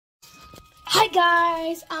Hi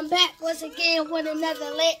guys, I'm back once again with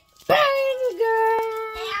another lit banger.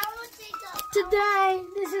 Today,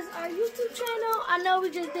 this is our YouTube channel. I know we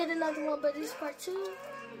just did another one, but this is part 2.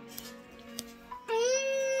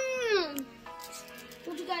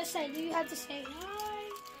 What you guys say? Do you have to say hi?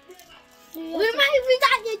 We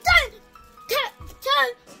got your turn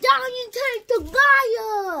down and take the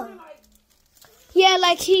fire. Yeah,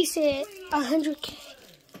 like he said, 100K.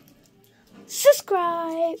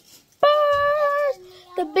 Subscribe.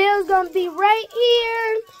 The bell's gonna be right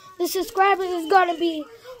here. The subscribers is gonna be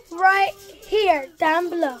right here down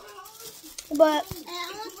below. But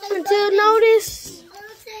until notice,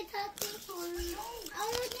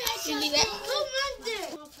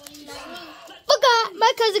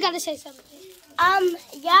 my cousin gotta say something.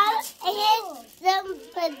 Y'all hit some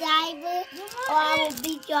podiver or I will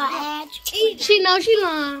beat your ass. She knows she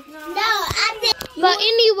lying. No, I did. But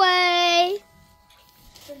anyway,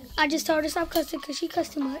 I just told her stop cussing because she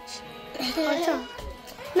cussed too much. All the time.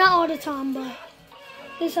 Not all the time, but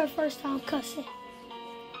this is her first time cussing.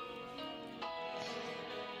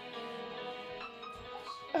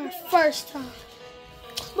 Her first time.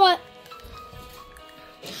 But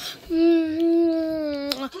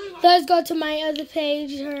let's go to my other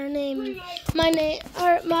page. My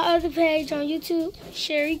other page on YouTube,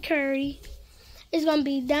 Sherry Curry. It's gonna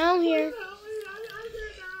be down here.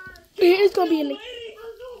 It's gonna be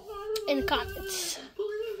in the comments.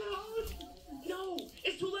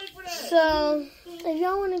 So if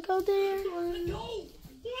y'all wanna go there,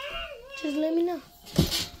 just let me know.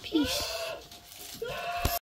 Peace.